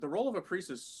role of a priest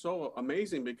is so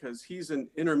amazing because he's an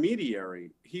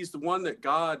intermediary. He's the one that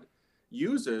God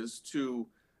uses to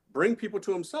bring people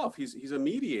to himself. He's a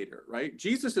mediator, right?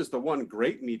 Jesus is the one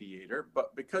great mediator,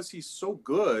 but because he's so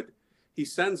good, he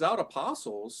sends out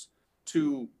apostles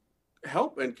to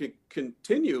help and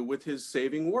continue with his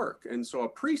saving work. And so a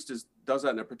priest does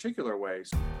that in a particular way.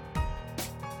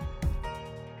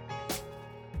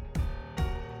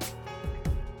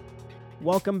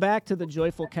 Welcome back to the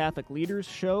Joyful Catholic Leaders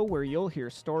Show, where you'll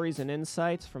hear stories and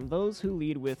insights from those who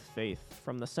lead with faith,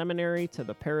 from the seminary to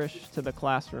the parish to the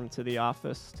classroom to the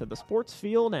office to the sports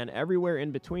field and everywhere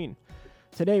in between.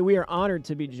 Today we are honored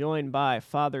to be joined by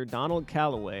Father Donald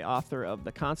Calloway, author of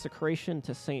The Consecration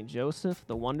to St. Joseph,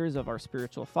 The Wonders of Our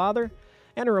Spiritual Father,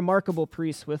 and a remarkable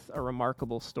priest with a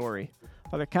remarkable story.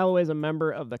 Father Calloway is a member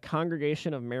of the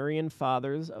Congregation of Marian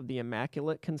Fathers of the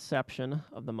Immaculate Conception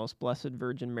of the Most Blessed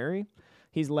Virgin Mary.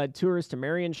 He's led tours to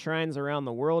Marian shrines around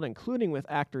the world, including with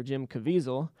actor Jim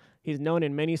Caviezel. He's known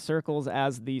in many circles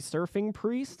as the surfing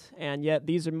priest, and yet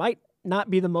these might not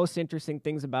be the most interesting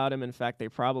things about him. In fact, they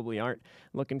probably aren't.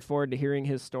 Looking forward to hearing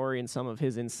his story and some of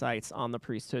his insights on the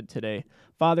priesthood today.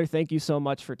 Father, thank you so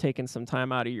much for taking some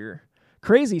time out of your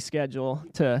crazy schedule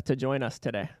to join us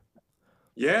today.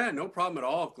 Yeah, no problem at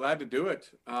all. Glad to do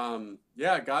it.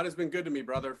 God has been good to me,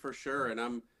 brother, for sure. And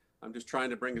I'm just trying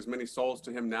to bring as many souls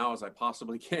to him now as I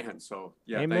possibly can. So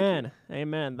yeah, amen. Thank you.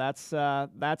 Amen. That's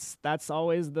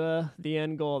always the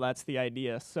end goal. That's the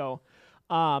idea. So,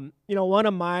 one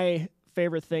of my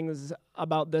favorite things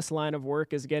about this line of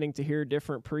work is getting to hear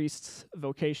different priests'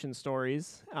 vocation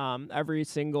stories. Every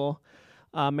single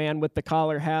man with the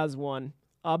collar has one.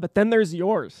 But then there's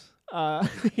yours.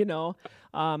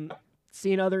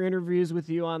 Seen other interviews with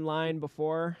you online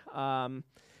before.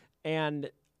 And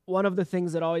one of the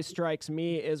things that always strikes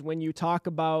me is when you talk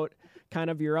about kind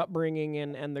of your upbringing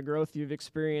and the growth you've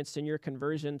experienced in your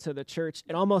conversion to the church,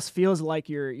 it almost feels like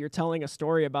you're telling a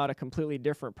story about a completely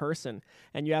different person,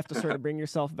 and you have to sort of bring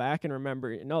yourself back and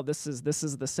remember, no, this is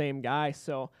the same guy.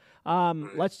 So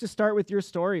let's just start with your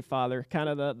story, Father, kind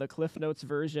of the Cliff Notes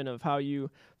version of how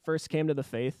you first came to the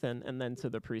faith and then to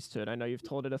the priesthood. I know you've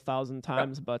told it 1,000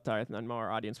 times, but I know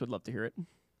our audience would love to hear it.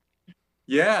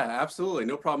 Yeah, absolutely.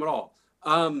 No problem at all.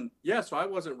 So I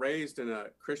wasn't raised in a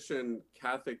Christian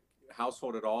Catholic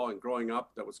household at all, and growing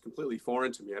up, that was completely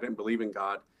foreign to me. I didn't believe in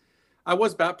God. I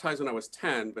was baptized when I was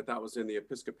 10, but that was in the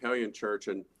Episcopalian church,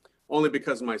 and only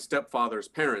because my stepfather's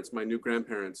parents, my new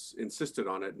grandparents, insisted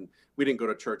on it, and we didn't go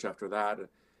to church after that.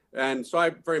 And so I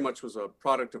very much was a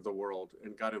product of the world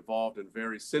and got involved in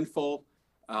very sinful,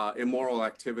 immoral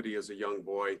activity as a young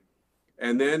boy.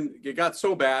 And then it got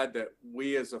so bad that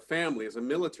we as a family, as a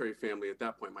military family at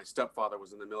that point, my stepfather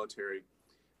was in the military,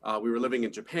 we were living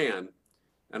in Japan,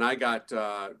 and I got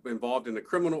involved in a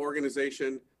criminal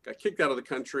organization, got kicked out of the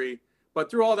country.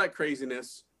 But through all that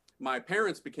craziness, my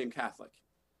parents became Catholic.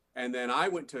 And then I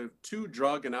went to 2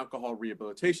 drug and alcohol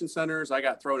rehabilitation centers. I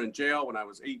got thrown in jail when I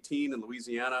was 18 in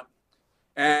Louisiana.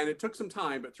 And it took some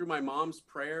time, but through my mom's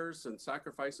prayers and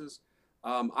sacrifices,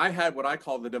 I had what I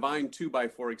call the divine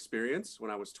 2x4 experience when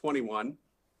I was 21,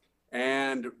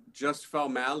 and just fell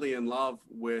madly in love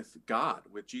with God,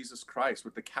 with Jesus Christ,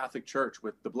 with the Catholic Church,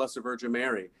 with the Blessed Virgin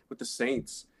Mary, with the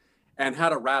saints, and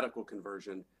had a radical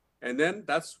conversion. And then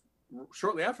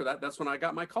shortly after that, that's when I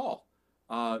got my call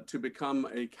to become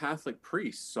a Catholic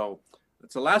priest. So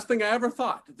it's the last thing I ever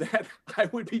thought that I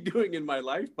would be doing in my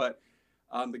life, but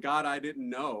the God I didn't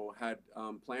know had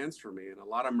plans for me and a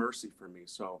lot of mercy for me.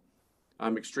 So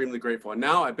I'm extremely grateful. And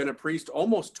now I've been a priest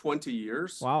almost 20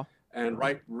 years. Wow. And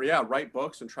write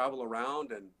books and travel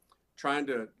around and trying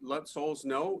to let souls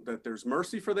know that there's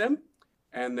mercy for them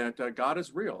and that God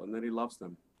is real and that he loves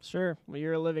them. Sure. Well,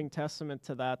 you're a living testament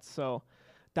to that. So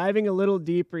diving a little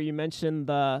deeper, you mentioned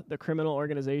the criminal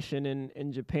organization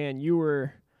in Japan. You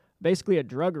were basically a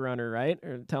drug runner, right?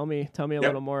 Or tell me a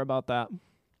little more about that.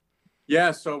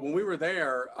 Yeah, so when we were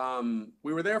there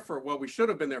for, we should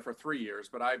have been there for 3 years,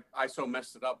 but I so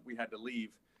messed it up, we had to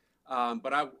leave.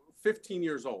 But 15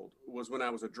 years old was when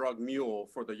I was a drug mule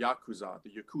for the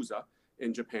Yakuza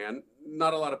in Japan.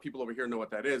 Not a lot of people over here know what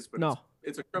that is, but no.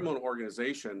 It's a criminal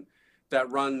organization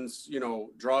that runs,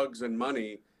 drugs and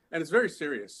money, and it's very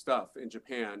serious stuff in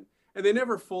Japan. And they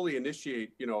never fully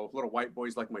initiate, little white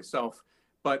boys like myself,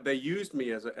 but they used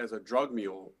me as a drug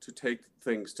mule to take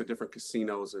things to different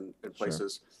casinos and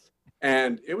places. Sure.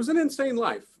 And it was an insane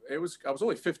life. I was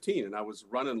only 15 and I was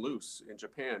running loose in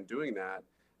Japan doing that.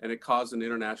 And it caused an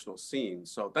international scene.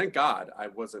 So thank God I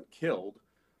wasn't killed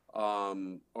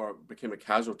or became a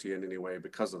casualty in any way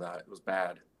because of that. It was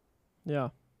bad. Yeah,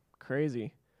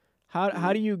 crazy.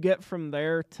 How do you get from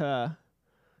there to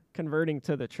converting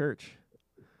to the church?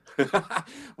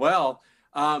 Well,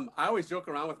 I always joke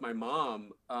around with my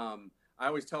mom. I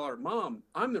always tell her, Mom,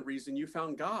 I'm the reason you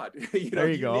found God. There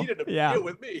you You go. needed to Yeah. deal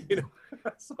with me.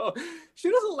 So she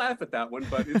doesn't laugh at that one,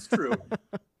 but it's true.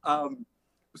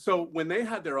 So when they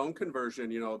had their own conversion,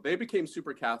 they became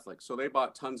super Catholic. So they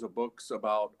bought tons of books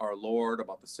about our Lord,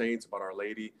 about the saints, about Our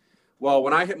Lady. Well,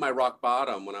 when I hit my rock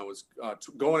bottom, when I was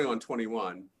going on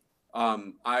 21,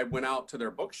 I went out to their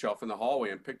bookshelf in the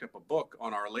hallway and picked up a book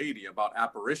on Our Lady about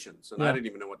apparitions. And I didn't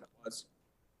even know what that was.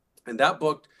 And that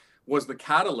book was the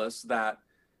catalyst that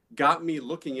got me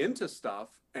looking into stuff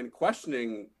and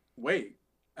questioning, wait,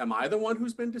 am I the one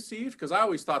who's been deceived? Because I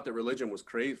always thought that religion was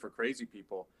crazy for crazy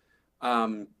people.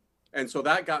 And so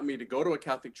that got me to go to a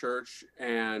Catholic church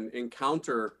and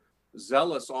encounter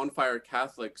zealous, on fire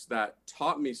Catholics that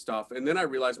taught me stuff. And then I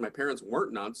realized my parents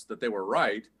weren't nuts, that they were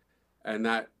right. And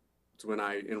that's when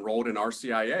I enrolled in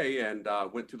RCIA and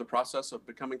went through the process of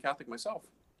becoming Catholic myself.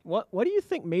 What do you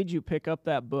think made you pick up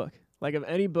that book? Like, of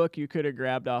any book you could have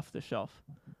grabbed off the shelf?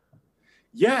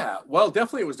 Yeah, well,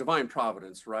 definitely it was divine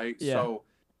providence, right? Yeah. So,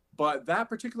 but that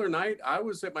particular night, I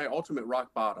was at my ultimate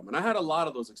rock bottom. And I had a lot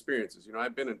of those experiences.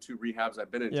 I've been in 2 rehabs,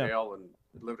 I've been in jail and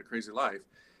lived a crazy life.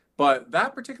 But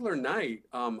that particular night,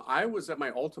 I was at my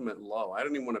ultimate low. I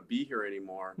didn't even want to be here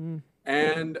anymore.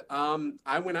 And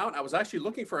I went out. I was actually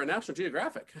looking for a National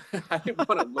Geographic. I didn't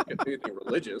want to look at anything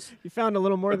religious. You found a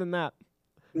little more than that.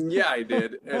 Yeah, I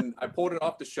did. And I pulled it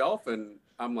off the shelf and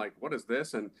I'm like, what is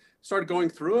this? And started going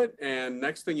through it. And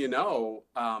next thing you know,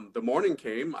 the morning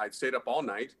came. I'd stayed up all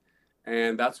night.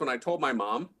 And that's when I told my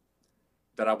mom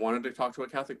that I wanted to talk to a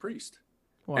Catholic priest.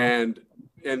 Wow. And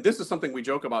this is something we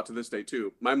joke about to this day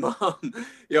too. My mom,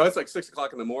 it's like 6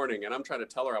 o'clock in the morning and I'm trying to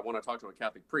tell her I want to talk to a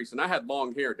Catholic priest. And I had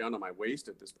long hair down to my waist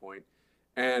at this point.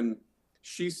 And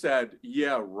she said,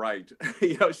 yeah, right.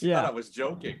 She thought I was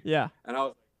joking. Yeah. And I was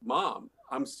like, Mom,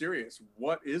 I'm serious.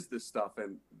 What is this stuff?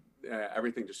 And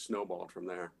everything just snowballed from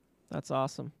there. That's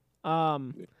awesome.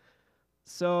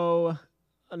 So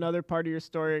another part of your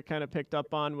story I kind of picked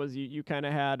up on was you kind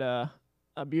of had a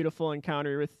beautiful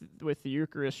encounter with the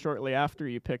Eucharist shortly after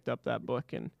you picked up that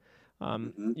book. And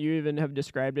you even have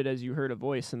described it as you heard a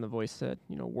voice and the voice said,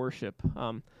 worship.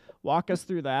 Walk us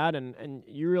through that. And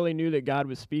you really knew that God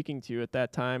was speaking to you at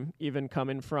that time, even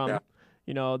coming from,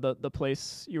 the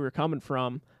place you were coming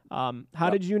from. How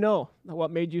did you know?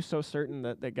 What made you so certain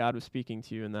that God was speaking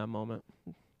to you in that moment?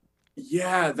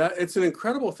 Yeah, it's an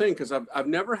incredible thing because I've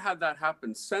never had that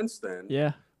happen since then.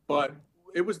 Yeah. But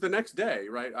it was the next day,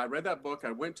 right? I read that book.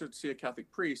 I went to see a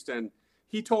Catholic priest and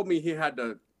he told me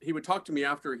he would talk to me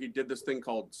after he did this thing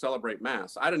called celebrate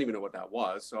mass. I didn't even know what that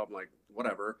was. So I'm like,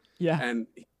 whatever. Yeah. And,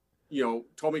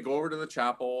 told me go over to the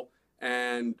chapel.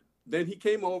 And then he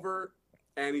came over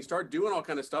and he started doing all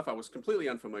kind of stuff I was completely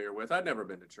unfamiliar with. I'd never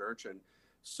been to church. And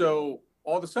so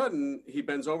all of a sudden he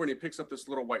bends over and he picks up this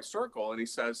little white circle and he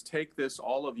says, take this,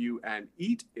 all of you, and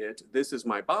eat it. This is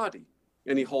my body.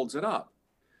 And he holds it up.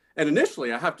 And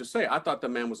initially, I have to say, I thought the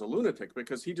man was a lunatic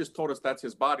because he just told us that's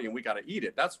his body and we got to eat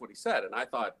it. That's what he said. And I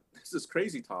thought, this is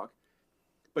crazy talk.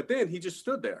 But then he just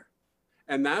stood there.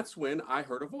 And that's when I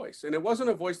heard a voice. And it wasn't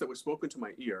a voice that was spoken to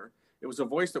my ear. It was a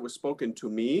voice that was spoken to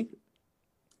me.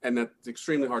 And that's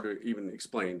extremely hard to even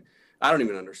explain. I don't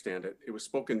even understand it. It was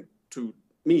spoken to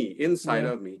me, inside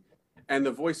of me. And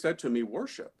the voice said to me,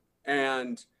 worship.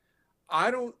 And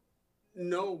I don't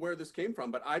know where this came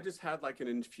from, but I just had like an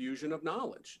infusion of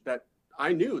knowledge that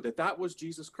I knew that was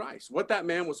Jesus Christ. What that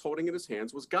man was holding in his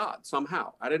hands was God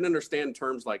somehow. I didn't understand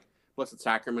terms like Blessed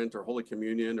Sacrament or Holy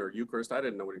Communion or Eucharist. I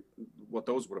didn't know what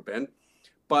those would have been,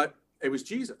 but it was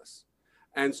Jesus.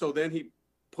 And so then he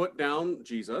put down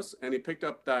Jesus and he picked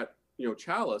up that,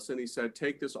 chalice and he said,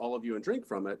 take this, all of you, and drink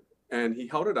from it. And he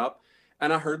held it up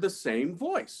and I heard the same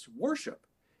voice, worship.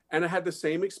 And I had the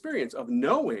same experience of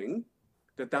knowing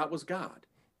that was God.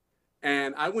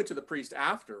 And I went to the priest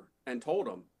after and told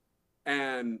him,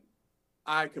 and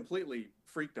I completely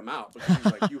freaked him out because he's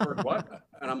like, you heard what?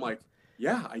 And I'm like,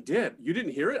 yeah, I did. You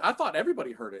didn't hear it? I thought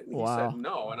everybody heard it. And he said,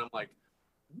 no. And I'm like,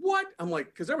 what? I'm like,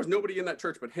 because there was nobody in that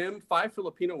church but him, 5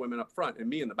 Filipino women up front, and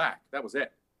me in the back. That was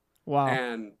it. Wow.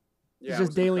 And yeah, it's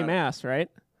just daily mass, right?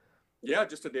 Yeah,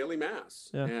 just a daily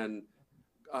mass. Yeah. And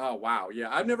wow. Yeah,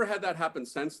 I've never had that happen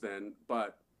since then,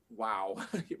 but wow,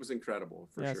 it was incredible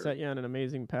for sure. Set you on an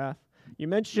amazing path. You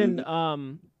mentioned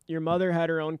your mother had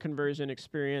her own conversion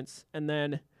experience, and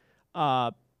then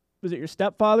was it your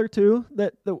stepfather too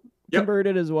that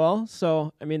converted as well?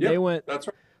 So I mean, they went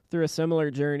through a similar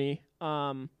journey,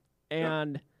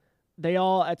 and they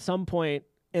all at some point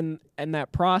in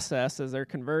that process as they're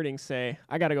converting say,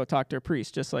 I got to go talk to a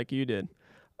priest, just like you did.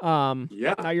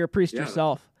 Yeah. Now you're a priest Yeah.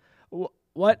 yourself.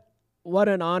 What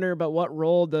an honor, but what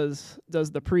role does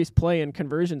the priest play in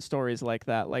conversion stories like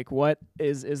that? Like, what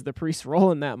is the priest's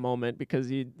role in that moment? Because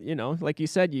you know, like you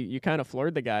said, you kind of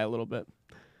floored the guy a little bit.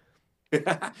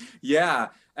 Yeah.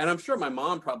 And I'm sure my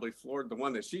mom probably floored the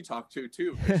one that she talked to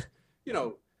too,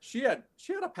 because, she had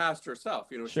a past herself.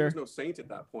 She was Sure, no saint at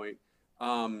that point.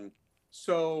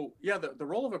 So yeah, the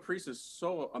role of a priest is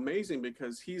so amazing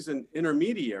because he's an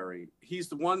intermediary. He's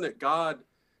the one that God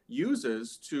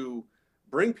uses to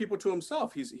bring people to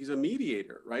himself. He's a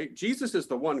mediator, right? Jesus is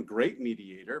the one great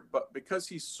mediator, but because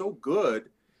he's so good,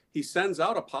 he sends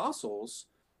out apostles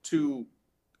to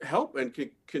help and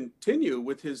continue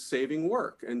with his saving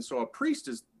work. And so a priest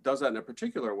does that in a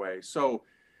particular way. So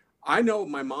I know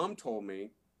my mom told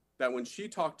me that when she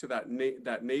talked to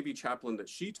that Navy chaplain that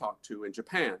she talked to in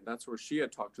Japan, that's where she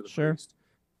had talked to the sure, priest.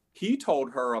 He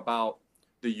told her about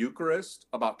the Eucharist,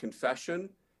 about confession.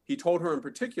 He told her in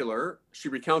particular, she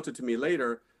recounted to me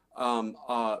later,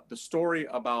 the story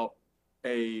about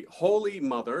a holy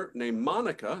mother named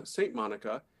Monica, Saint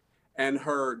Monica, and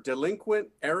her delinquent,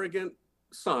 arrogant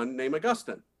son named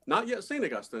Augustine. Not yet Saint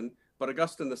Augustine, but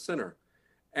Augustine the sinner.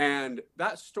 And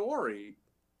that story,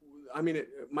 I mean,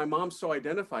 my mom so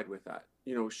identified with that.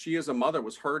 She as a mother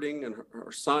was hurting, and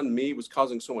her son, me, was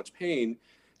causing so much pain.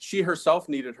 She herself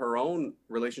needed her own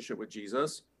relationship with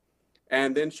Jesus.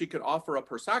 And then she could offer up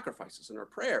her sacrifices and her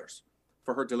prayers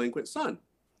for her delinquent son.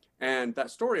 And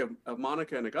that story of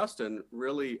Monica and Augustine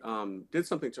really did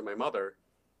something to my mother.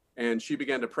 And she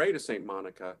began to pray to Saint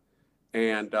Monica.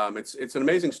 And it's an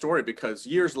amazing story because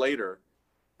years later,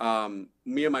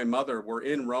 me and my mother were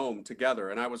in Rome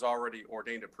together, and I was already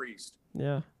ordained a priest.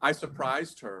 yeah, I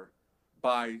surprised her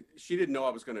she didn't know I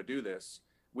was going to do this.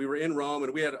 We were in Rome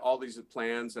and we had all these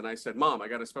plans. And I said, Mom, I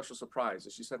got a special surprise.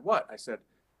 And she said, what? I said,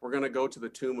 we're going to go to the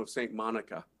tomb of Saint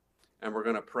Monica and we're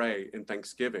going to pray in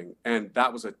Thanksgiving. And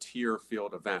that was a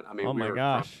tear-filled event. I mean, oh we my were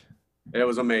gosh, It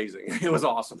was amazing. It was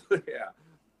awesome. Yeah.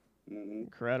 Mm-hmm.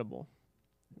 incredible,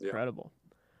 Yeah. incredible.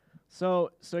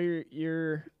 So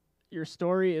your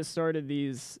story is sort of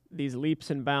these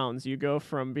leaps and bounds. You go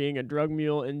from being a drug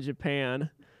mule in Japan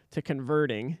to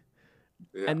converting,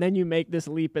 Yeah. and then you make this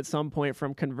leap at some point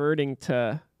from converting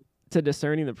to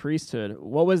discerning the priesthood.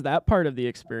 What was that part of the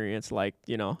experience like?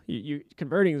 You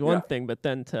converting is one Yeah. thing, but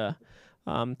then to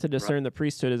Right. discern the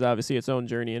priesthood is obviously its own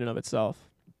journey in and of itself.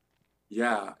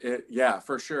 Yeah.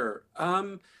 For sure.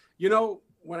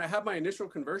 When I had my initial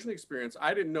conversion experience,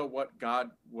 I didn't know what God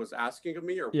was asking of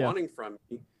me or Yeah, wanting from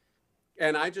me.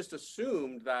 And I just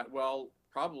assumed that, well,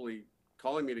 probably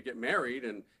calling me to get married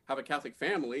and have a Catholic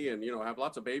family and, have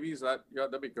lots of babies,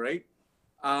 that'd be great.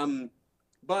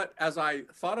 But as I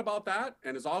thought about that,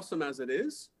 and as awesome as it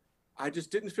is, I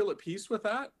just didn't feel at peace with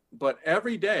that. But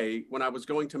every day when I was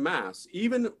going to Mass,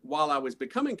 even while I was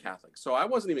becoming Catholic, so I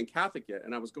wasn't even Catholic yet,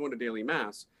 and I was going to daily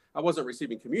Mass, I wasn't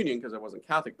receiving communion because I wasn't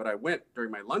Catholic, but I went during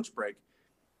my lunch break.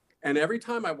 And every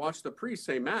time I watched the priest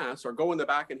say Mass or go in the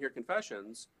back and hear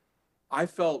confessions, I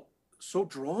felt so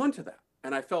drawn to that.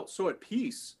 And I felt so at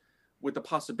peace with the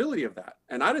possibility of that.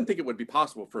 And I didn't think it would be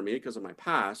possible for me because of my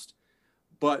past.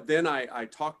 But then I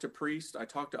talked to priests, I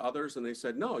talked to others, and they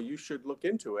said, no, you should look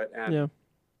into it. And yeah,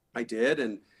 I did.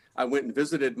 And I went and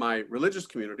visited my religious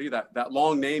community, that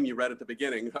long name you read at the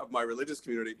beginning of my religious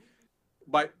community.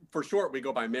 But for short, we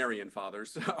go by Marian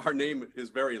Fathers. Our name is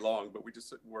very long, but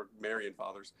we're Marian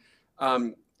Fathers.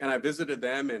 And I visited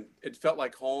them, and it felt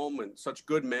like home, and such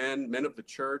good men of the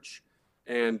church.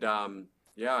 And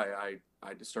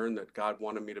I discerned that God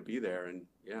wanted me to be there. And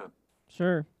yeah.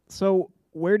 sure. So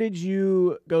where did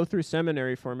you go through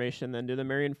seminary formation then? Do the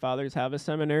Marian Fathers have a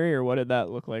seminary, or what did that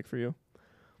look like for you?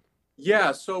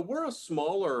 Yeah, so we're a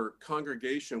smaller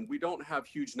congregation. We don't have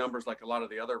huge numbers like a lot of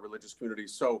the other religious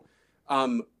communities. So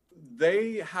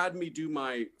they had me do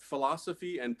my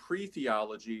philosophy and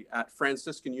pre-theology at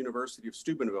Franciscan University of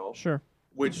Steubenville, Sure.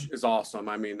 which is awesome.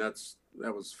 I mean, that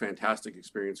was a fantastic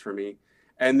experience for me.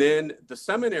 And then the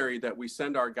seminary that we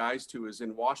send our guys to is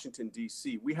in Washington,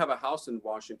 D.C. We have a house in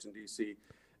Washington, D.C.,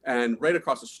 and right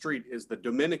across the street is the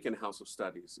Dominican House of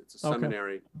Studies. It's a Okay.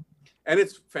 seminary. And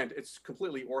it's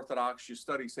completely Orthodox. You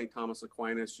study St. Thomas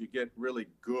Aquinas, you get really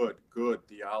good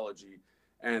theology.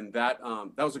 And that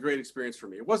was a great experience for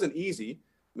me. It wasn't easy.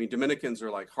 I mean, Dominicans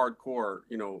are like hardcore,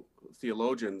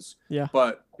 theologians. Yeah.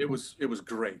 But it was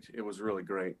great. It was really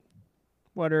great.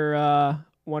 What are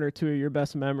one or two of your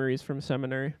best memories from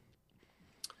seminary?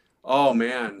 Oh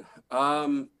man,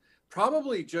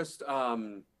 probably just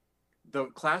the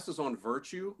classes on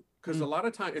virtue, because a lot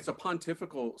of time it's a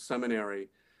pontifical seminary.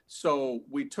 So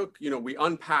we took, we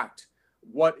unpacked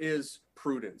what is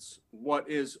prudence, what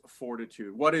is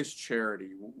fortitude, what is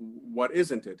charity, what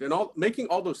isn't it, and all making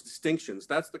all those distinctions.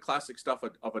 That's the classic stuff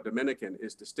of a Dominican,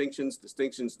 is distinctions,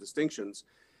 distinctions, distinctions.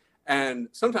 And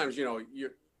sometimes, you're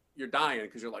dying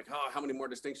because you're like, oh, how many more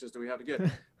distinctions do we have to get?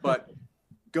 But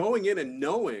going in and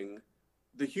knowing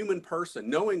the human person,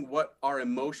 knowing what our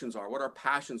emotions are, what our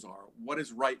passions are, what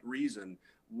is right reason,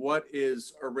 what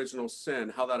is original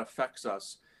sin, how that affects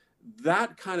us,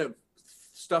 that kind of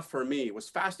stuff for me was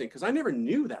fascinating because I never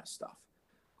knew that stuff.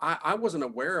 I wasn't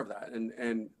aware of that.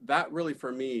 And that really,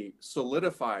 for me,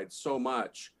 solidified so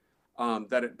much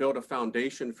that it built a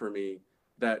foundation for me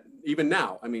that even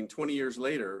now, 20 years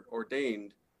later,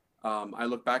 ordained, I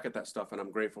look back at that stuff and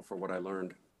I'm grateful for what I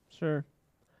learned. Sure.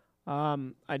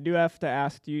 I do have to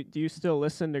ask, do you still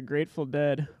listen to Grateful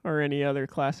Dead or any other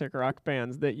classic rock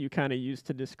bands that you kind of use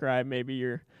to describe maybe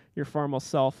your formal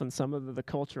self and some of the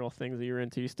cultural things that you're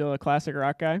into? You still a classic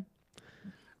rock guy?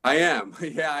 I am.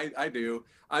 Yeah, I do.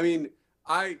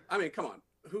 Come on.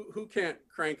 Who can't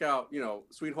crank out,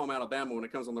 Sweet Home Alabama when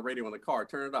it comes on the radio in the car,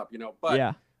 turn it up, but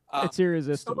yeah, it's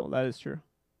irresistible. That is true.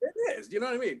 It is, you know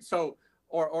what I mean? So,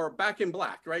 or Back in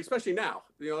Black, right? Especially now,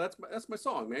 that's my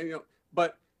song, man,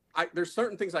 but there's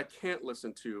certain things I can't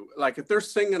listen to. Like if they're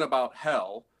singing about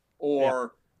hell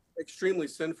or extremely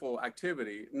sinful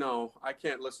activity, no, I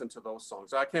can't listen to those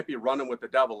songs. I can't be running with the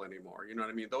devil anymore. You know what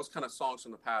I mean? Those kind of songs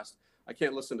from the past, I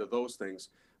can't listen to those things.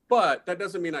 But that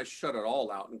doesn't mean I shut it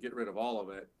all out and get rid of all of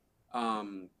it.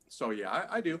 So yeah,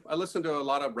 I do. I listen to a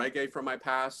lot of reggae from my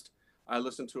past. I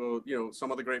listen to, some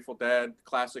of the Grateful Dead,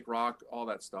 classic rock, all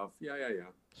that stuff. Yeah.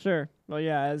 Sure. Well,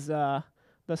 yeah, as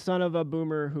the son of a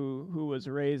boomer who was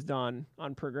raised on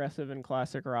progressive and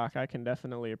classic rock, I can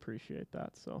definitely appreciate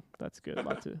that. So that's good.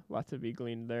 lot to be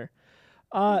gleaned there.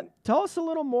 Tell us a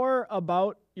little more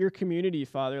about your community,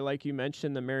 Father. Like you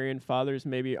mentioned, the Marian Fathers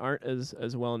maybe aren't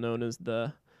as well known as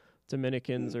the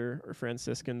Dominicans or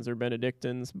Franciscans or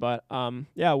Benedictines, but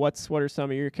what are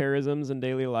some of your charisms in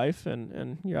daily life?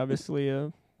 And you obviously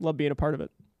love being a part of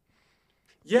it.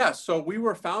 Yeah, so we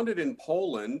were founded in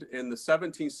Poland in the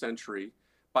 17th century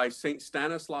by Saint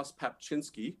Stanislaus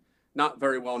Papczynski, not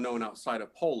very well known outside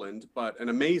of Poland, but an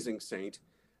amazing saint.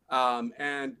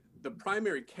 And the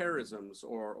primary charisms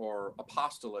or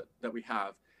apostolate that we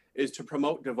have is to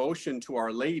promote devotion to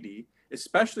Our Lady,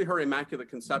 especially her Immaculate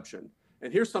Conception.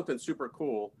 And here's something super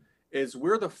cool, is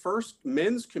we're the first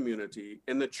men's community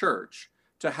in the church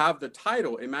to have the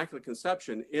title Immaculate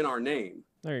Conception in our name.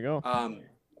 There you go.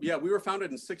 We were founded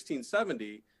in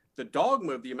 1670. The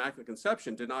dogma of the Immaculate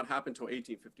Conception did not happen until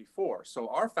 1854. So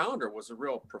our founder was a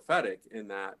real prophetic in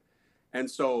that. And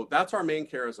so that's our main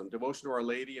charism, devotion to Our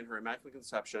Lady and her Immaculate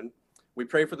Conception. We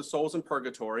pray for the souls in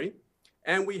purgatory,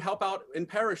 and we help out in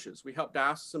parishes. We help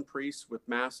diocesan priests with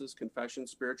masses, confession,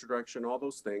 spiritual direction, all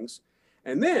those things.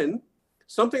 And then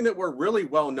something that we're really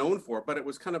well known for, but it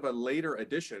was kind of a later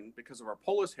addition because of our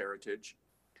Polish heritage.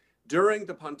 During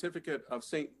the pontificate of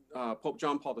Pope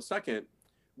John Paul II,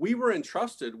 we were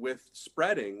entrusted with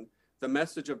spreading the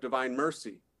message of divine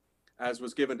mercy, as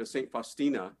was given to St.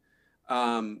 Faustina,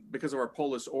 because of our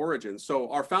Polish origin. So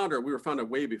we were founded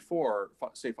way before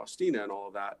St. Faustina and all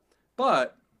of that.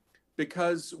 But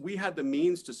because we had the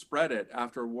means to spread it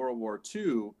after World War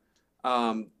II,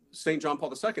 St. John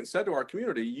Paul II said to our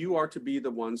community, you are to be the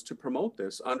ones to promote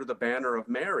this under the banner of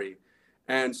Mary.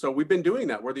 And so we've been doing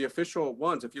that. We're the official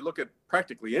ones. If you look at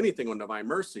practically anything on Divine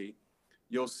Mercy,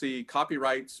 you'll see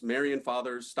copyrights, Marian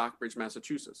Fathers, Stockbridge,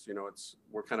 Massachusetts.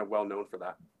 We're kind of well known for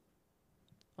that.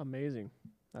 Amazing.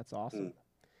 That's awesome.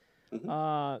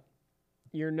 Mm-hmm.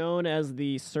 You're known as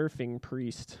the surfing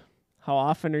priest. How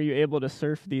often are you able to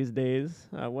surf these days?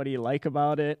 What do you like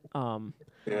about it?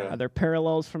 Are there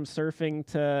parallels from surfing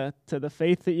to the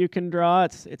faith that you can draw?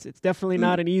 It's definitely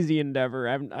not an easy endeavor.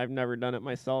 I've never done it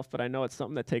myself, but I know it's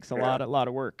something that takes a lot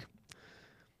of work.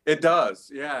 It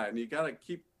does, yeah, and you got to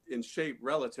keep in shape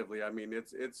relatively.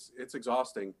 It's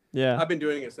exhausting. Yeah, I've been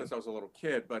doing it since I was a little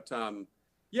kid, but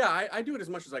I do it as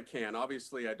much as I can.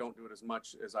 Obviously, I don't do it as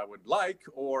much as I would like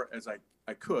or as I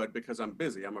could because I'm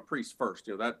busy. I'm a priest first.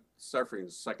 That surfing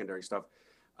is secondary stuff.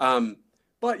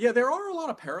 But yeah, there are a lot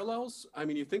of parallels.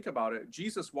 You think about it.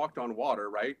 Jesus walked on water,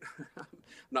 right? I'm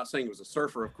not saying he was a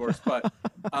surfer, of course, but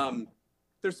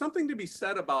there's something to be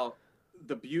said about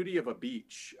the beauty of a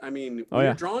beach.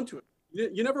 You're drawn to it.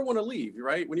 You never want to leave,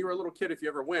 right? When you were a little kid, if you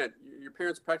ever went, your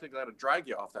parents practically had to drag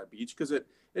you off that beach because it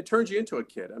turns you into a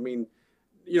kid.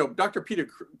 Dr. Peter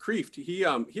Kreeft,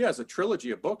 he has a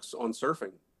trilogy of books on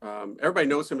surfing. Everybody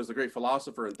knows him as the great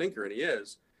philosopher and thinker, and he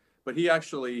is. But he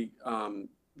actually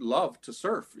loved to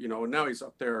surf, and now he's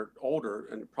up there older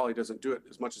and probably doesn't do it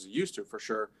as much as he used to, for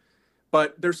sure.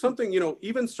 But there's something,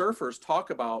 even surfers talk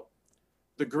about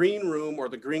the green room or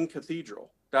the green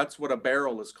cathedral. That's what a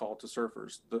barrel is called to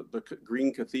surfers, the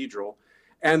green cathedral.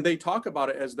 And they talk about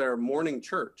it as their morning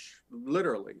church,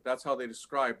 literally. That's how they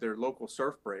describe their local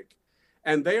surf break.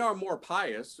 And they are more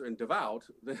pious and devout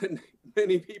than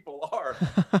many people are.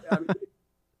 I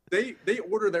mean, they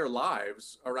order their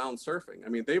lives around surfing. I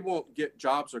mean, they won't get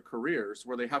jobs or careers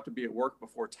where they have to be at work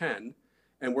before 10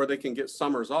 and where they can get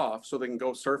summers off so they can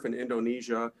go surf in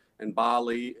Indonesia and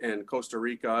Bali and Costa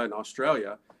Rica and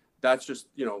Australia. That's just,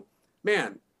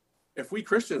 man, if we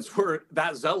Christians were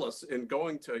that zealous in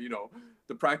going to,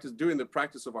 doing the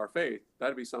practice of our faith,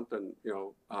 that'd be something,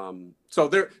 so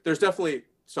there's definitely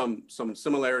some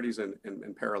similarities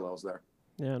and parallels there.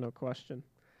 Yeah, no question.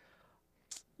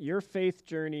 Your faith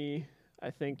journey, I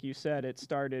think you said it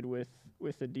started with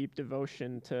a deep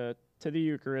devotion to the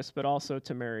Eucharist, but also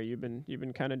to Mary. You've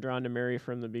been kind of drawn to Mary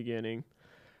from the beginning.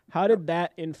 How did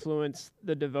that influence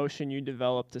the devotion you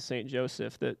developed to Saint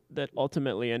Joseph that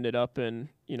ultimately ended up in,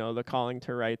 the calling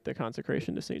to write the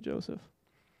Consecration to Saint Joseph?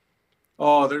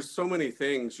 Oh, there's so many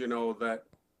things, that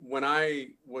when I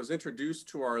was introduced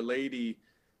to Our Lady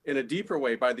in a deeper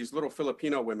way by these little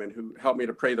Filipino women who helped me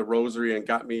to pray the rosary and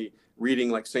got me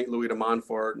reading like St. Louis de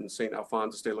Montfort and St.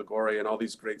 Alphonsus de Liguori and all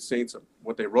these great saints,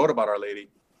 what they wrote about Our Lady.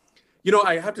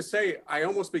 I have to say, I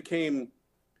almost became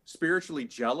spiritually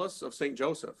jealous of St.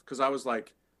 Joseph because I was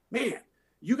like, man,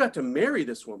 you got to marry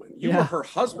this woman. You were her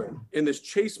husband in this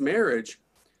chaste marriage.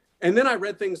 And then I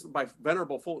read things by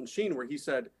Venerable Fulton Sheen where he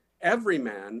said, every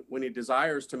man, when he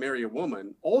desires to marry a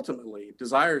woman, ultimately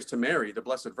desires to marry the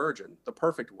Blessed Virgin, the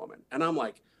perfect woman. And I'm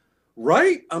like,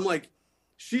 right? I'm like,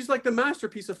 she's like the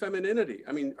masterpiece of femininity.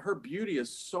 I mean, her beauty is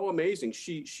so amazing.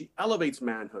 She elevates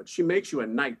manhood. She makes you a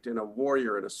knight and a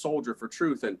warrior and a soldier for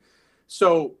truth. And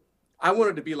so I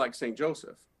wanted to be like St.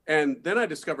 Joseph. And then I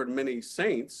discovered many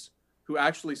saints who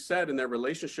actually said in their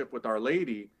relationship with Our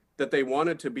Lady that they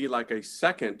wanted to be like a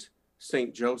second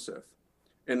St. Joseph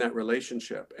in that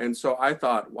relationship. And so I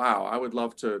thought, wow, I would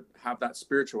love to have that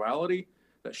spirituality,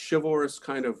 that chivalrous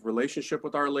kind of relationship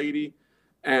with Our Lady.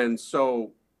 And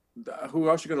so who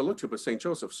else are you going to look to but St.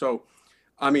 Joseph? So,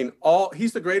 I mean,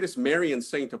 he's the greatest Marian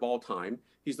saint of all time.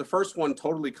 He's the first one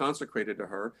totally consecrated to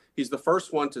her. He's the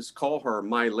first one to call her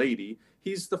my lady.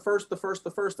 He's the first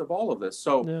of all of this.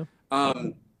 So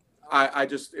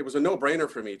it was a no-brainer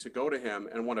for me to go to him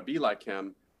and want to be like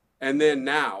him. And then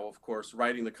now, of course,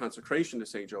 writing the Consecration to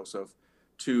St. Joseph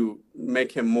to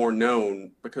make him more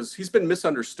known because he's been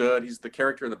misunderstood. He's the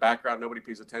character in the background nobody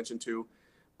pays attention to.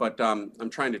 But I'm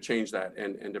trying to change that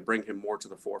and to bring him more to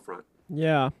the forefront.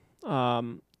 Yeah.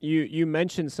 You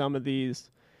mentioned some of these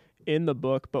in the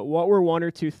book, but what were one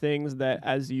or two things that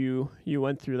as you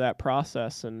went through that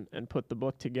process and put the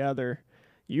book together,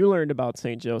 you learned about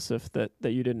St. Joseph that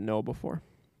you didn't know before?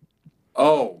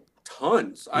 Oh,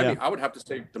 tons. I mean, I would have to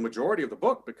say the majority of the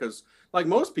book because like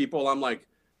most people, I'm like,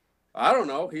 I don't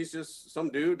know. He's just some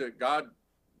dude that God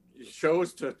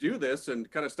chose to do this and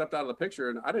kind of stepped out of the picture.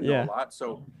 And I didn't know a lot.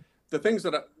 So the things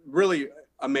that really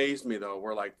amazed me though,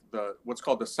 were like what's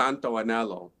called the Santo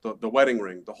Anello, the wedding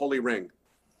ring, the holy ring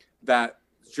that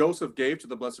Joseph gave to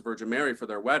the Blessed Virgin Mary for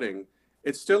their wedding.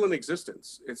 It's still in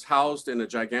existence. It's housed in a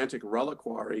gigantic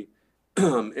reliquary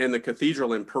in the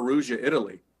cathedral in Perugia,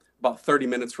 Italy, about 30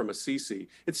 minutes from Assisi.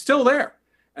 It's still there.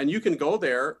 And you can go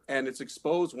there and it's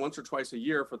exposed once or twice a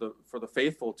year for the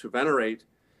faithful to venerate.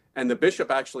 And the bishop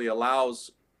actually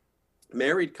allows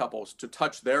married couples to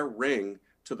touch their ring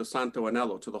to the Santo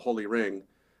Anello, to the Holy Ring.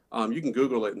 You can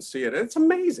Google it and see it. It's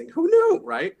amazing. Who knew,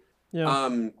 right?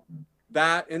 Yeah.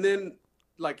 That, and then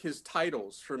like his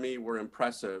titles for me were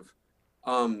impressive.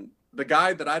 The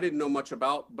guy that I didn't know much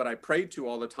about, but I prayed to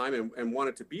all the time and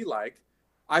wanted to be like,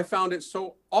 I found it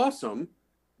so awesome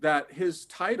that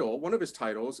one of his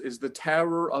titles is the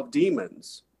Terror of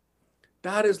Demons.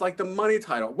 That is like the money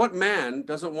title. What man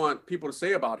doesn't want people to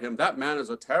say about him, that man is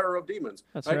a terror of demons?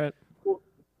 That's right. Well,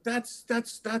 that's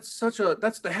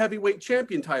the heavyweight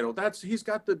champion title. He's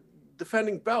got the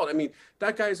defending belt. I mean,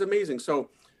 that guy is amazing. So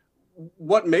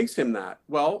what makes him that?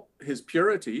 Well, his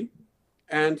purity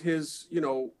and his,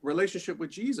 relationship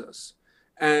with Jesus.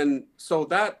 And so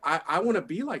that I want to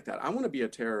be like that. I want to be a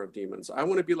terror of demons. I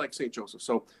want to be like St. Joseph.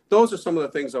 So those are some of the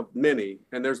things of many,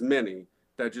 and there's many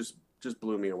that just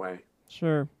blew me away.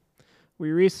 Sure.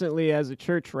 We recently, as a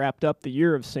church, wrapped up the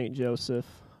year of St. Joseph,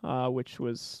 which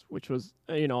was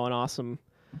an awesome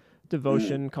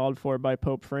devotion called for by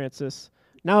Pope Francis.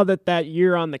 Now that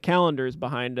year on the calendar is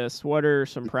behind us, what are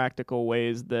some practical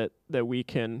ways that we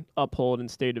can uphold and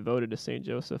stay devoted to St.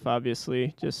 Joseph?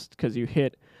 Obviously, just because you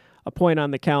hit a point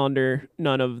on the calendar,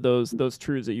 none of those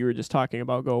truths that you were just talking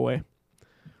about go away.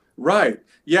 Right.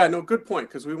 Yeah, no, good point.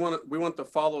 Because we want the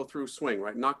follow through swing,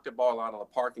 right? Knock the ball out of the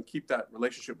park and keep that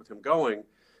relationship with him going.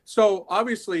 So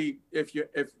obviously, if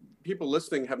people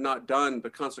listening have not done the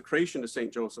consecration to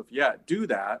Saint Joseph yet, do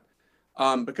that.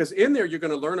 Because in there, you're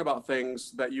going to learn about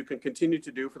things that you can continue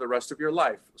to do for the rest of your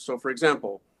life. So, for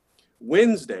example,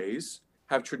 Wednesdays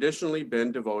have traditionally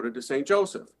been devoted to Saint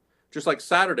Joseph, just like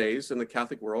Saturdays in the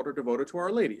Catholic world are devoted to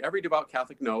Our Lady. Every devout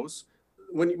Catholic knows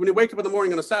when you wake up in the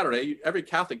morning on a Saturday, every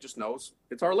Catholic just knows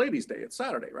it's Our Lady's Day. It's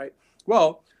Saturday, right?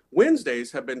 Well,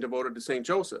 Wednesdays have been devoted to Saint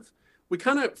Joseph. We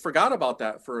kind of forgot about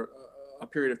that for a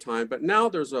period of time, but now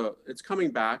it's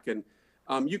coming back, and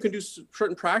you can do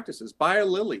certain practices. Buy a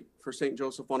lily for Saint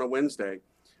Joseph on a Wednesday.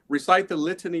 Recite the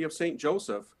litany of Saint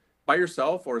Joseph by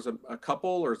yourself or as a couple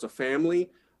or as a family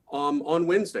on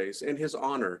Wednesdays in his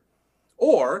honor.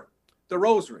 Or the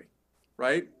rosary,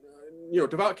 right?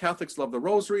 Devout Catholics love the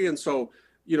rosary. And so,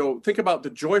 think about the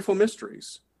joyful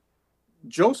mysteries.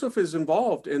 Joseph is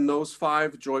involved in those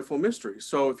 5 joyful mysteries.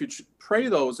 So if you pray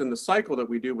those in the cycle that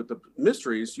we do with the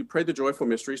mysteries, you pray the joyful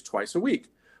mysteries twice a week.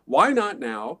 Why not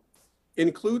now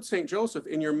include St. Joseph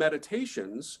in your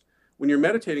meditations when you're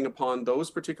meditating upon those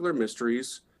particular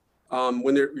mysteries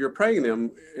when you're praying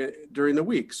them during the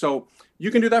week? So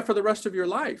you can do that for the rest of your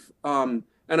life. And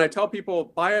I tell people,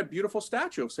 buy a beautiful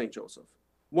statue of St. Joseph.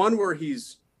 One where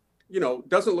he's,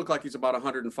 doesn't look like he's about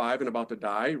 105 and about to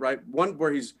die, right? One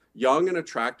where he's young and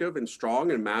attractive and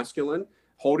strong and masculine,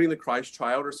 holding the Christ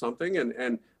child or something,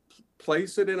 and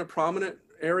place it in a prominent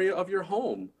area of your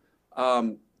home.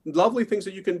 Lovely things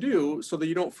that you can do so that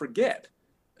you don't forget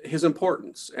his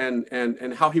importance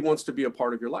and how he wants to be a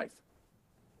part of your life.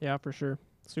 Yeah, for sure.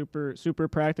 Super, super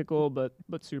practical, but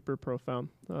super profound.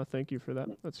 Thank you for that.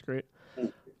 That's great.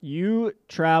 You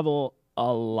travel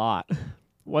a lot.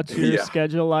 What's your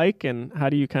schedule like, and how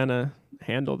do you kind of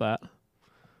handle that?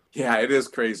 Yeah, it is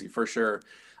crazy for sure.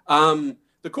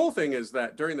 The cool thing is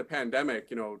that during the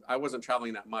pandemic, I wasn't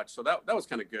traveling that much, so that was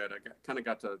kind of good. I kind of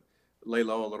got to lay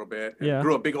low a little bit. And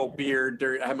grew a big old beard.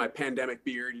 I had my pandemic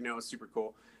beard. It's super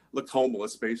cool. Looked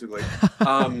homeless basically.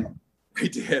 I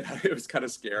did. It was kind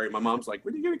of scary. My mom's like,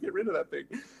 "When are you gonna get rid of that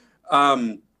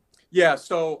thing?"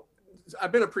 So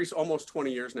I've been a priest almost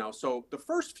 20 years now. So the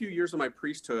first few years of my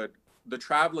priesthood, the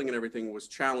traveling and everything was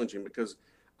challenging because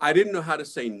I didn't know how to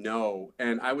say no.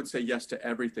 And I would say yes to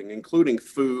everything, including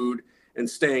food and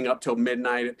staying up till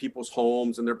midnight at people's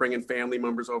homes, and they're bringing family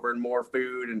members over and more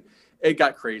food. And it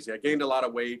got crazy. I gained a lot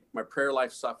of weight. My prayer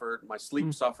life suffered. My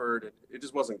sleep suffered. It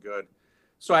just wasn't good.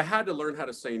 So I had to learn how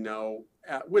to say no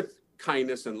with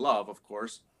kindness and love, of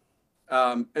course.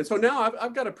 And so now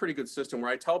I've got a pretty good system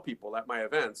where I tell people at my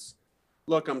events,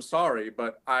 look, I'm sorry,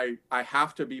 but I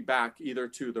have to be back either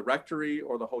to the rectory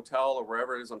or the hotel or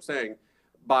wherever it is I'm staying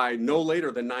by no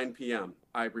later than 9 p.m.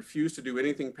 I refuse to do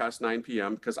anything past 9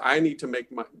 p.m. because I need to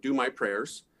do my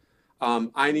prayers.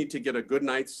 I need to get a good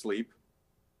night's sleep.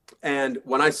 And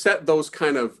when I set those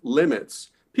kind of limits,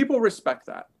 people respect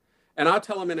that. And I'll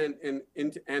tell them in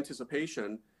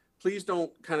anticipation, please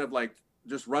don't kind of like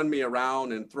just run me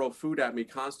around and throw food at me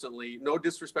constantly. No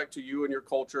disrespect to you and your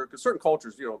culture, because certain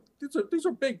cultures, these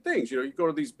are big things. You go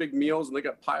to these big meals and they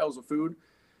got piles of food,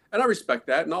 and I respect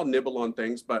that, and I'll nibble on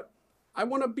things, but I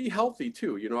want to be healthy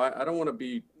too. I don't want to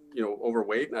be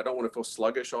overweight, and I don't want to feel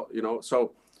sluggish.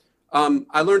 So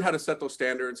I learned how to set those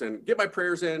standards and get my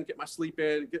prayers in, get my sleep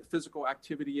in, get physical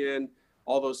activity in,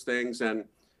 all those things, and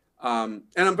I'm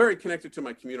very connected to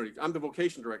my community. I'm the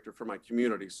vocation director for my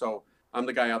community, so I'm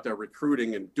the guy out there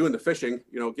recruiting and doing the fishing,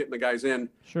 getting the guys in.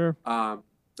 Sure. And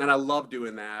I love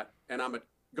doing that. And I'm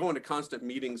going to constant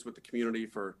meetings with the community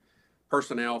for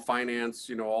personnel, finance,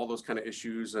 all those kind of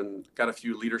issues, and got a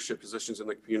few leadership positions in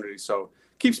the community. So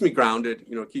keeps me grounded,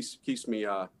 keeps me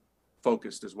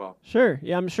focused as well. Sure.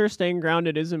 Yeah, I'm sure staying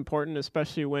grounded is important,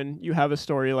 especially when you have a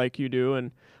story like you do.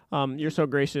 And you're so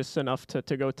gracious enough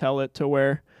to go tell it to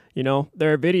where,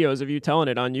 there are videos of you telling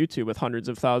it on YouTube with hundreds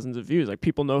of thousands of views. Like,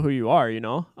 people know who you are,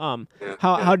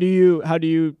 How do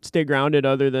you stay grounded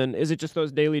other than, is it just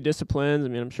those daily disciplines? I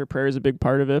mean, I'm sure prayer is a big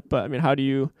part of it, but I mean, how do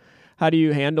you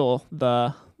handle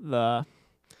the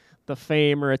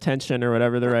fame or attention or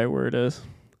whatever the right word is?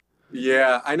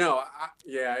 Yeah, I know.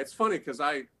 It's funny because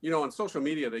on social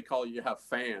media, they call you have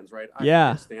fans, right?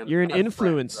 You're an influencer.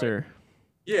 Friends, right?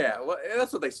 Yeah, well,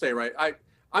 that's what they say, right?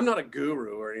 I'm not a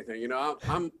guru or anything,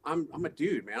 I'm a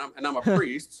dude, man. I'm a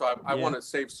priest, so I want to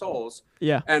save souls.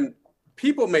 Yeah. And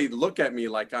people may look at me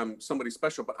like I'm somebody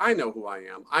special, but I know who I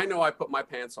am. I know I put my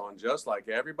pants on just like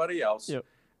everybody else. Yep.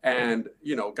 And,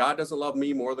 God doesn't love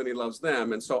me more than he loves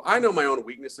them. And so I know my own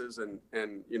weaknesses and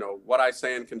what I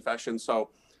say in confession. So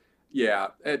yeah,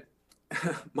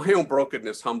 my own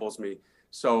brokenness humbles me.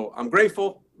 So I'm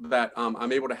grateful that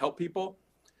I'm able to help people,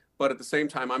 but at the same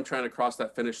time, I'm trying to cross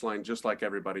that finish line just like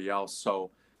everybody else.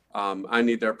 So I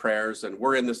need their prayers, and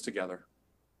we're in this together.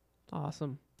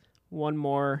 Awesome. One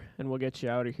more, and we'll get you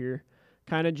out of here.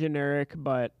 Kind of generic,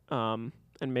 but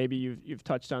and maybe you've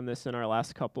touched on this in our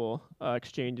last couple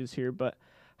exchanges here. But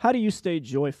how do you stay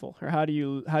joyful, or how do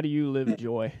you live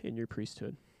joy in your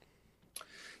priesthood?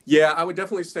 Yeah, I would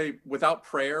definitely say without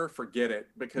prayer, forget it,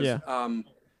 because Yeah.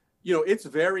 it's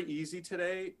very easy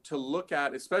today to look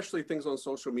at, especially things on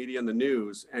social media and the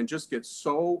news, and just get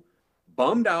so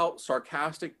bummed out,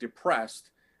 sarcastic,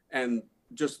 depressed, and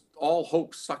just all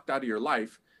hope sucked out of your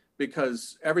life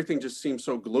because everything just seems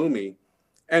so gloomy.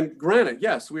 And granted,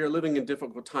 yes, we are living in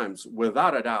difficult times,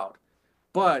 without a doubt.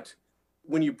 But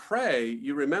when you pray,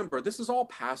 you remember this is all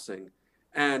passing.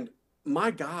 And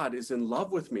my God is in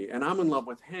love with me, and I'm in love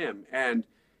with him. And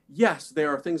yes,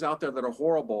 there are things out there that are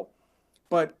horrible.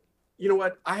 But you know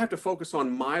what? I have to focus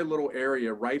on my little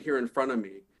area right here in front of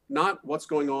me, not what's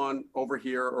going on over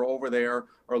here or over there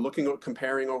or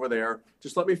comparing over there.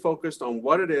 Just let me focus on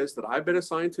what it is that I've been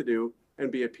assigned to do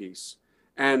and be at peace.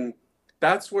 And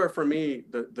that's where, for me,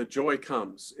 the joy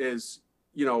comes is,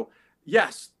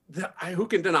 yes, who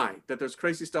can deny that there's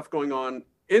crazy stuff going on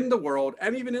in the world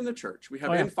and even in the church? We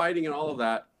have infighting and all of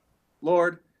that.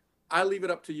 Lord, I leave it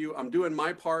up to you. I'm doing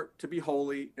my part to be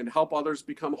holy and help others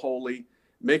become holy,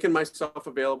 making myself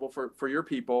available for your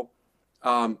people,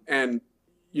 and,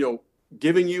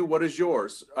 giving you what is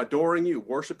yours, adoring you,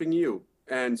 worshiping you.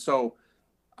 And so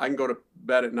I can go to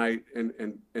bed at night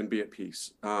and be at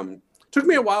peace. Took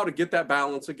me a while to get that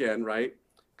balance again, right?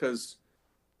 Because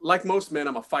like most men,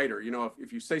 I'm a fighter.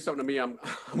 If you say something to me, I'm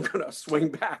going to swing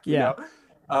back, you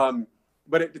know?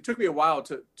 But it took me a while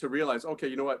to realize, okay,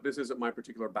 you know what? This isn't my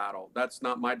particular battle. That's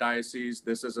not my diocese.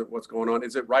 This isn't what's going on.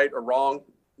 Is it right or wrong?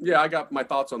 Yeah, I got my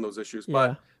thoughts on those issues,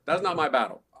 but that's not my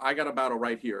battle. I got a battle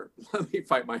right here. Let me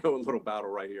fight my own little battle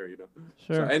right here,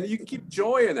 Sure. So, and you can keep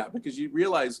joy in that because you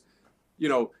realize, you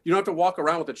don't have to walk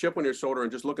around with a chip on your shoulder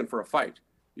and just looking for a fight,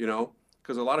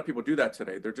 because a lot of people do that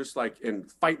today. They're just like in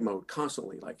fight mode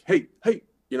constantly, like, hey,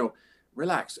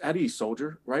 relax, at ease,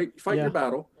 soldier, right? You fight your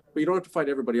battle, but you don't have to fight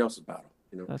everybody else's battle.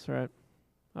 That's right.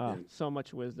 So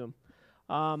much wisdom.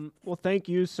 Well, thank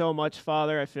you so much,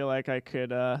 Father. I feel like I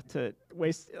could to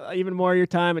waste even more of your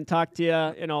time and talk to you,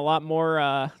 a lot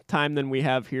more time than we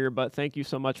have here. But thank you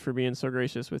so much for being so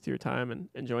gracious with your time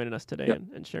and joining us today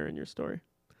and sharing your story.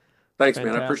 Thanks, man.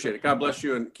 I appreciate it. God bless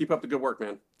you, and keep up the good work,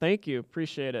 man. Thank you.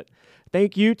 Appreciate it.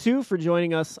 Thank you, too, for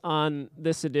joining us on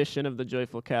this edition of the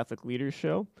Joyful Catholic Leaders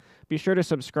Show. Be sure to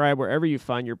subscribe wherever you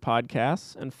find your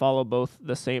podcasts and follow both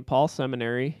the St. Paul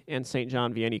Seminary and St.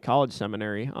 John Vianney College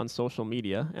Seminary on social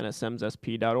media and at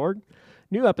semssp.org.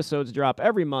 New episodes drop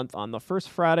every month on the first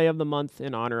Friday of the month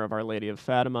in honor of Our Lady of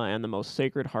Fatima and the Most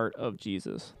Sacred Heart of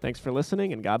Jesus. Thanks for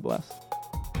listening, and God bless.